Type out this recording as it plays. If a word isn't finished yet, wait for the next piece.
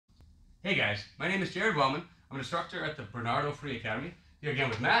Hey guys, my name is Jared Wellman. I'm an instructor at the Bernardo Free Academy. Here again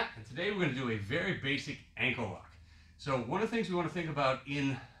with Matt, and today we're going to do a very basic ankle lock. So one of the things we want to think about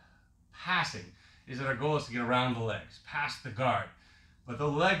in passing is that our goal is to get around the legs, past the guard. But the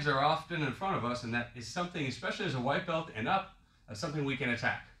legs are often in front of us, and that is something, especially as a white belt and up, that's something we can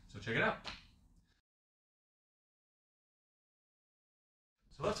attack. So check it out.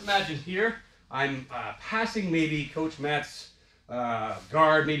 So let's imagine here, I'm passing maybe Coach Matt's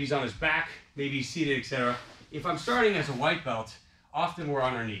guard, maybe he's on his back, maybe he's seated, etc. If I'm starting as a white belt, often we're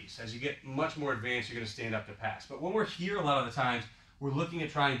on our knees. As you get much more advanced, you're going to stand up to pass. But when we're here, a lot of the times, we're looking at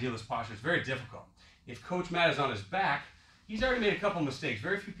trying to deal with this posture. It's very difficult. If Coach Matt is on his back, he's already made a couple mistakes.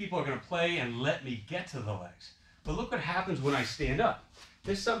 Very few people are going to play and let me get to the legs. But look what happens when I stand up.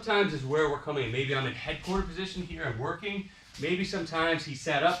 This sometimes is where we're coming in. Maybe I'm in headquarter position here, I'm working. Maybe sometimes he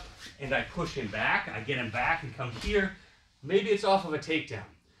sat up and I push him back. I get him back and come here. Maybe it's off of a takedown.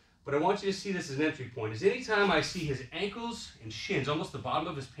 But I want you to see this as an entry point. Is anytime I see his ankles and shins, almost the bottom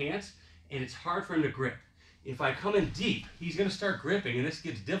of his pants, and it's hard for him to grip. If I come in deep, he's going to start gripping, and this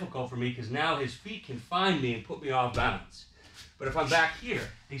gets difficult for me because now his feet can find me and put me off balance. But if I'm back here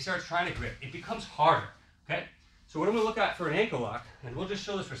and he starts trying to grip, it becomes harder, okay? So what I'm going to look at for an ankle lock, and we'll just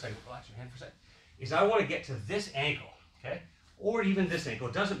show this for a second, relax your hand for a second, is I want to get to this ankle, okay? Or even this ankle,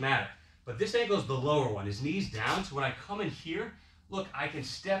 it doesn't matter. But this ankle is the lower one, his knee's down, so when I come in here, look, I can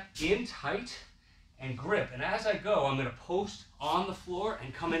step in tight and grip. And as I go, I'm gonna post on the floor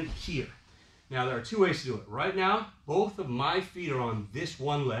and come in here. Now, there are two ways to do it. Right now, both of my feet are on this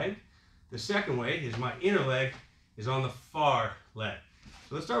one leg. The second way is my inner leg is on the far leg.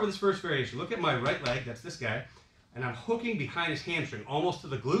 So let's start with this first variation. Look at my right leg, that's this guy, and I'm hooking behind his hamstring, almost to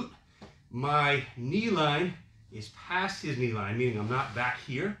the glute. My knee line is past his knee line, meaning I'm not back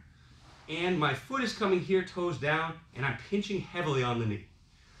here. And my foot is coming here, toes down, and I'm pinching heavily on the knee.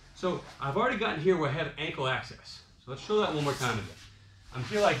 So I've already gotten here where I have ankle access. So let's show that one more time again. I'm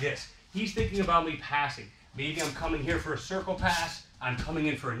here like this. He's thinking about me passing. Maybe I'm coming here for a circle pass. I'm coming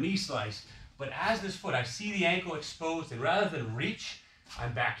in for a knee slice. But as this foot, I see the ankle exposed, and rather than reach,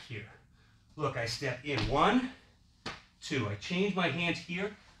 I'm back here. Look, I step in. 1, 2. I change my hands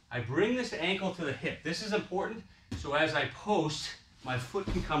here. I bring this ankle to the hip. This is important. So as I post, my foot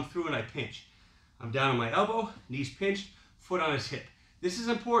can come through and I pinch. I'm down on my elbow, knees pinched, foot on his hip. This is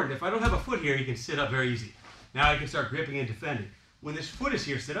important. If I don't have a foot here, he can sit up very easy. Now I can start gripping and defending. When this foot is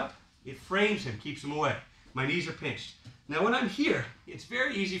here, sit up, it frames him, keeps him away. My knees are pinched. Now when I'm here, it's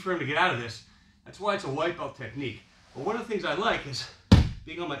very easy for him to get out of this. That's why it's a white belt technique. But one of the things I like is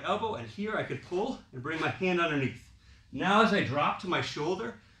being on my elbow, and here I could pull and bring my hand underneath. Now as I drop to my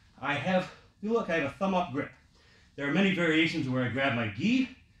shoulder, I have a thumb up grip. There are many variations where I grab my gi,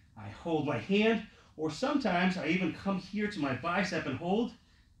 I hold my hand, or sometimes I even come here to my bicep and hold.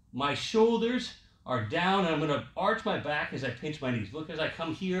 My shoulders are down, and I'm going to arch my back as I pinch my knees. Look, as I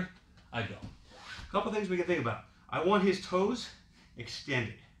come here, I go. A couple things we can think about. I want his toes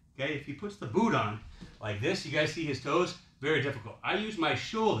extended. Okay, if he puts the boot on like this, you guys see his toes? Very difficult. I use my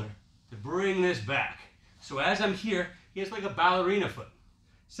shoulder to bring this back. So as I'm here, he has like a ballerina foot.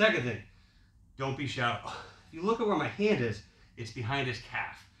 Second thing, don't be shallow. If you look at where my hand is, it's behind his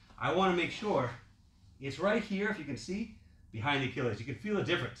calf. I want to make sure it's right here, if you can see, behind the Achilles. You can feel the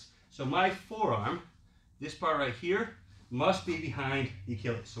difference. So my forearm, this part right here, must be behind the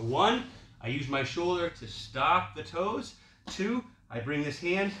Achilles. So 1, I use my shoulder to stop the toes. 2, I bring this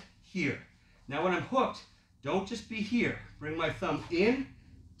hand here. Now when I'm hooked, don't just be here. Bring my thumb in,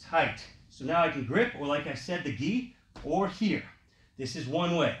 tight. So now I can grip, or like I said, the gi, or here. This is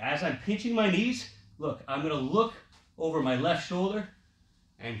one way. As I'm pinching my knees, look, I'm going to look over my left shoulder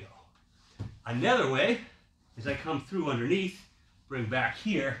and go. Another way is I come through underneath, bring back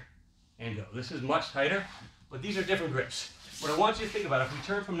here, and go. This is much tighter, but these are different grips. What I want you to think about, if we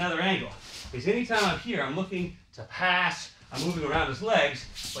turn from another angle, is anytime I'm here, I'm looking to pass, I'm moving around his legs,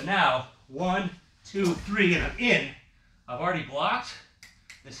 but now 1, 2, 3, and I'm in. I've already blocked.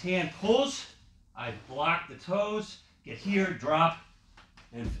 This hand pulls, I block the toes, get here, drop,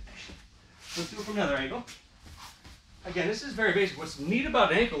 and finish. Let's do it from another angle. Again, this is very basic. What's neat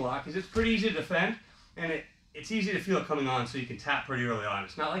about an ankle lock is it's pretty easy to defend, and it's easy to feel it coming on, so you can tap pretty early on.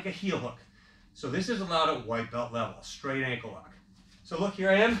 It's not like a heel hook. So this is allowed at white belt level, straight ankle lock. So look, here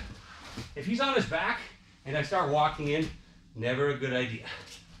I am. If he's on his back and I start walking in, never a good idea.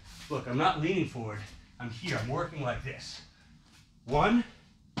 Look, I'm not leaning forward. I'm here. I'm working like this. 1,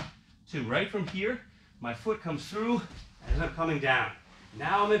 2. Right from here, my foot comes through as I'm coming down.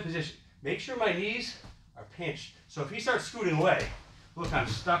 Now I'm in position. Make sure my knees are pinched. So if he starts scooting away, look, I'm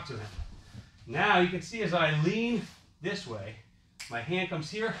stuck to him. Now you can see as I lean this way, my hand comes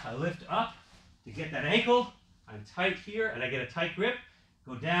here, I lift up to get that ankle, I'm tight here, and I get a tight grip,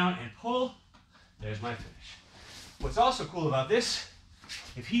 go down and pull, there's my finish. What's also cool about this,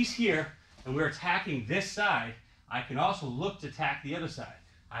 if he's here and we're attacking this side, I can also look to attack the other side.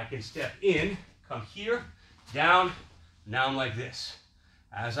 I can step in, come here, down, now I'm like this.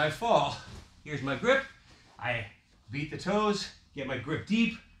 As I fall, here's my grip, I beat the toes, get my grip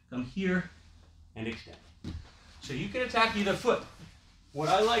deep, come here, and extend. So you can attack either foot. What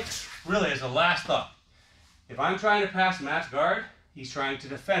I like, really, as a last thought, if I'm trying to pass Matt's guard, he's trying to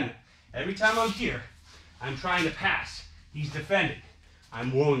defend it. Every time I'm here, I'm trying to pass. He's defending.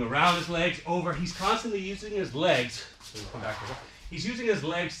 I'm rolling around his legs, over. He's constantly using his legs. Come back here. He's using his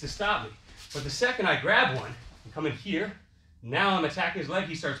legs to stop me. But the second I grab one, I'm coming here, now I'm attacking his leg,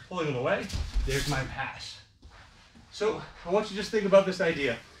 he starts pulling him away. There's my pass. So I want you to just think about this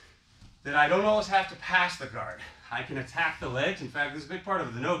idea that I don't always have to pass the guard. I can attack the legs. In fact, this is a big part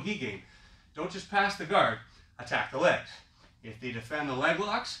of the no-gi game. Don't just pass the guard, attack the legs. If they defend the leg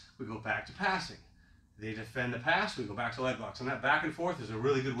locks, we go back to passing. If they defend the pass, we go back to leg locks. And that back and forth is a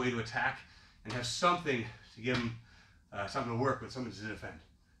really good way to attack and have something to give them, something to work with, something to defend.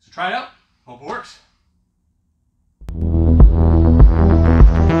 So try it out. Hope it works.